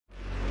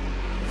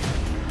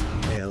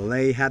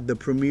LA had the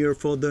premiere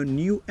for the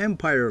new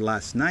Empire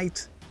last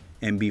night,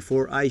 and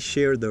before I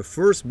share the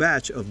first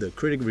batch of the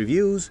critic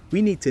reviews,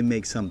 we need to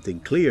make something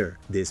clear.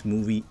 This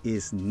movie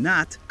is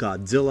not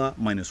Godzilla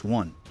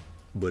 -1.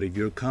 But if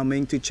you're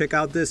coming to check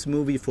out this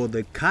movie for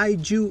the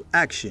kaiju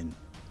action,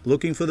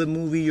 looking for the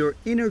movie your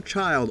inner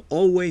child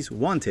always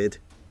wanted,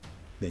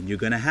 then you're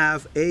gonna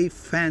have a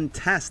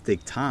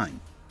fantastic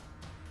time.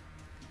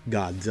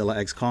 Godzilla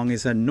x Kong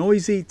is a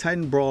noisy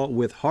titan brawl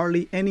with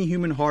hardly any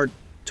human heart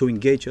to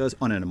engage us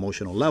on an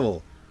emotional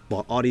level,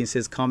 while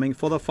audiences coming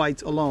for the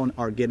fights alone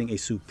are getting a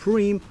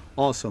supreme,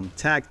 awesome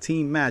tag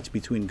team match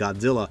between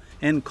Godzilla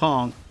and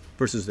Kong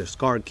versus the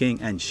Scar King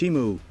and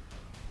Shimu.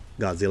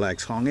 Godzilla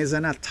x Kong is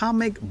an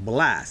atomic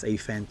blast, a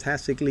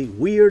fantastically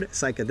weird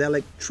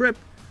psychedelic trip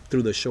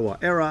through the Showa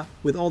era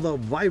with all the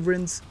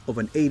vibrance of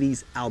an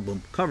 80s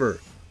album cover.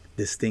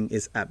 This thing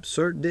is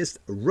absurdist,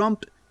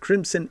 rumped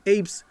crimson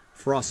apes,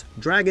 frost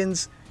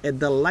dragons, and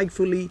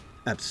delightfully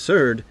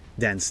absurd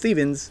Dan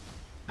Stevens,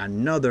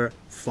 another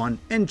fun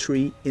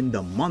entry in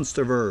the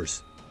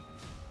Monsterverse.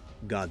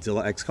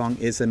 Godzilla x Kong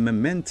is a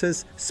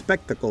momentous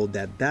spectacle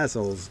that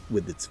dazzles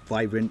with its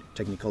vibrant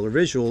Technicolor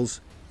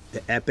visuals.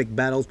 The epic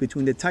battles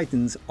between the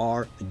titans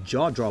are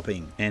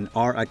jaw-dropping and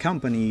are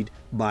accompanied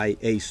by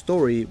a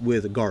story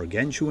with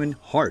gargantuan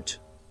heart.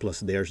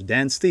 Plus there's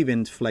Dan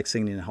Stevens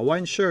flexing in a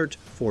Hawaiian shirt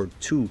for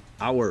 2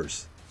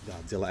 hours.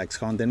 Godzilla x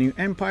Kong: The New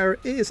Empire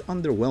is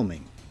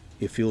underwhelming.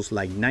 It feels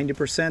like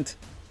 90%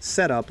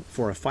 setup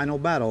for a final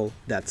battle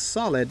that's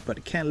solid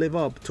but can't live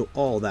up to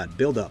all that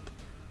build-up.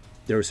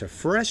 There is a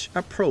fresh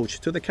approach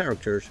to the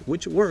characters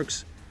which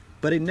works,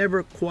 but it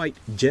never quite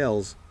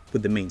gels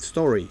with the main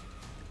story.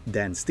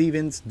 Dan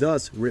Stevens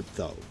does rip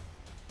though.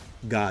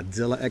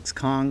 Godzilla x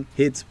Kong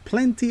hits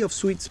plenty of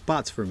sweet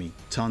spots for me.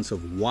 Tons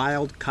of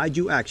wild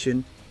kaiju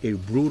action, a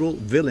brutal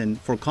villain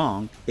for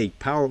Kong, a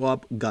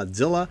power-up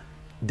Godzilla,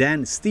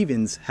 Dan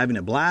Stevens having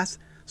a blast,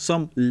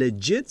 some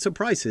legit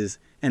surprises,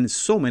 and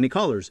so many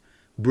colors.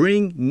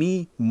 Bring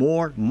me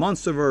more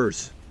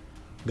Monsterverse.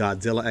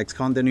 Godzilla x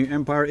Kong: The New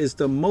Empire is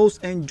the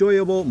most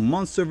enjoyable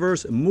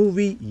Monsterverse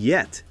movie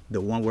yet.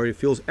 The one where it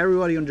feels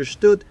everybody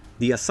understood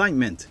the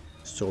assignment.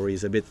 Story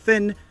is a bit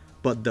thin,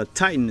 but the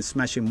Titan is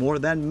smashing more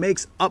than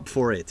makes up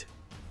for it.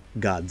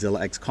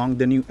 Godzilla x Kong: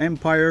 The New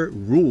Empire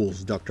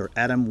rules. Dr.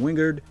 Adam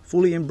Wingard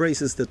fully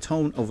embraces the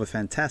tone of a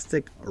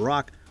fantastic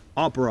rock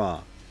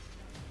opera,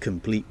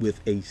 complete with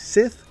a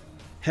Sith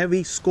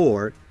heavy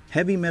score,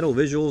 heavy metal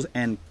visuals,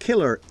 and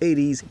killer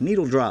 80s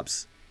needle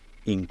drops.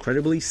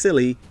 Incredibly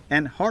silly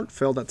and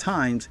heartfelt at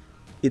times,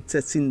 it's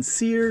a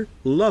sincere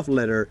love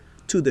letter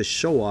to the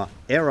Showa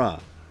era.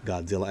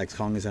 Godzilla x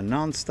Kong is a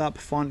non-stop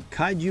fun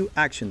kaiju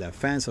action that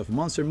fans of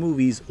monster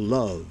movies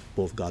love.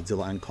 Both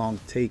Godzilla and Kong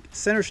take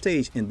center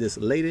stage in this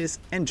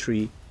latest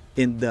entry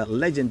in the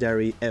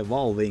legendary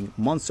evolving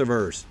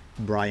Monsterverse.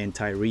 Brian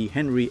Tyree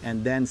Henry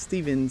and Dan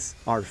Stevens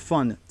are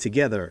fun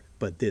together,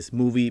 but this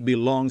movie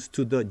belongs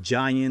to the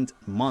giant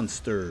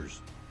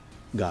monsters.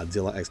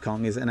 Godzilla x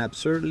Kong is an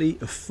absurdly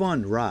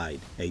fun ride,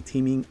 a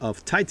teaming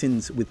of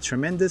titans with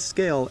tremendous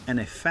scale and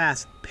a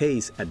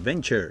fast-paced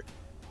adventure.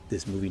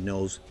 This movie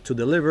knows to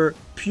deliver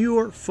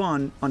pure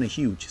fun on a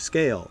huge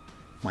scale.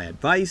 My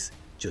advice,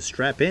 just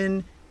strap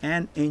in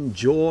and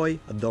enjoy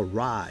the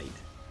ride.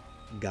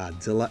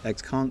 Godzilla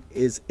x Kong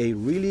is a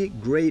really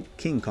great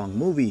King Kong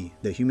movie.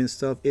 The human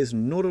stuff is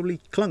notably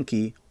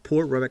clunky,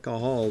 poor Rebecca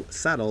Hall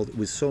saddled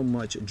with so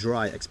much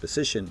dry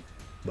exposition,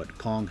 but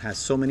Kong has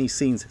so many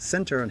scenes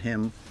centered on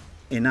him,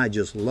 and I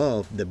just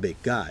love the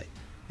big guy.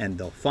 And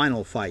the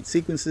final fight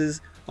sequences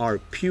are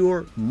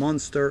pure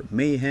monster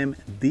mayhem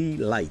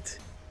delight.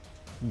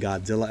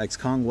 Godzilla x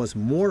Kong was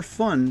more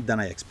fun than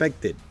I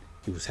expected.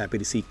 I was happy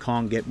to see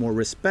Kong get more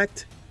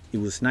respect. It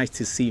was nice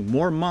to see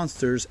more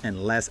monsters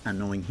and less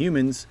annoying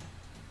humans.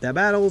 The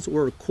battles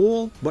were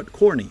cool but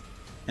corny,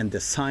 and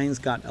the science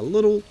got a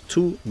little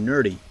too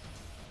nerdy.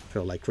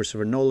 Felt like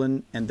Christopher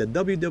Nolan and the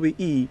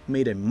WWE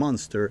made a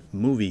monster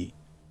movie.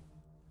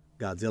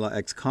 Godzilla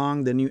x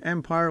Kong: The New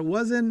Empire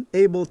wasn't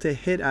able to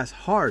hit as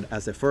hard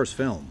as the first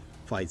film.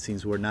 Fight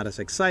scenes were not as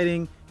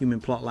exciting,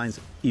 human plotlines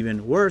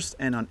even worse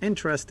and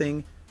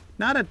uninteresting.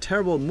 Not a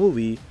terrible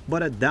movie,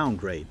 but a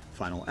downgrade.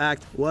 Final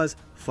act was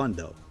fun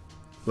though.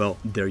 Well,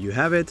 there you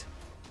have it.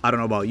 I don't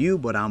know about you,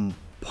 but I'm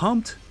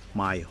pumped.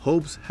 My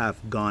hopes have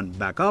gone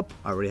back up.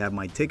 I already have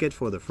my ticket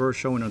for the first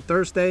showing on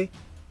Thursday.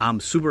 I'm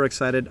super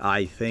excited.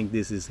 I think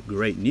this is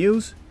great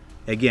news.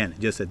 Again,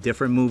 just a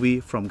different movie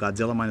from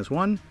Godzilla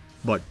 -1,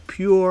 but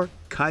pure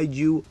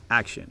kaiju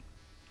action.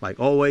 Like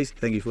always,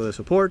 thank you for the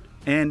support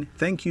and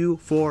thank you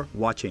for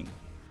watching.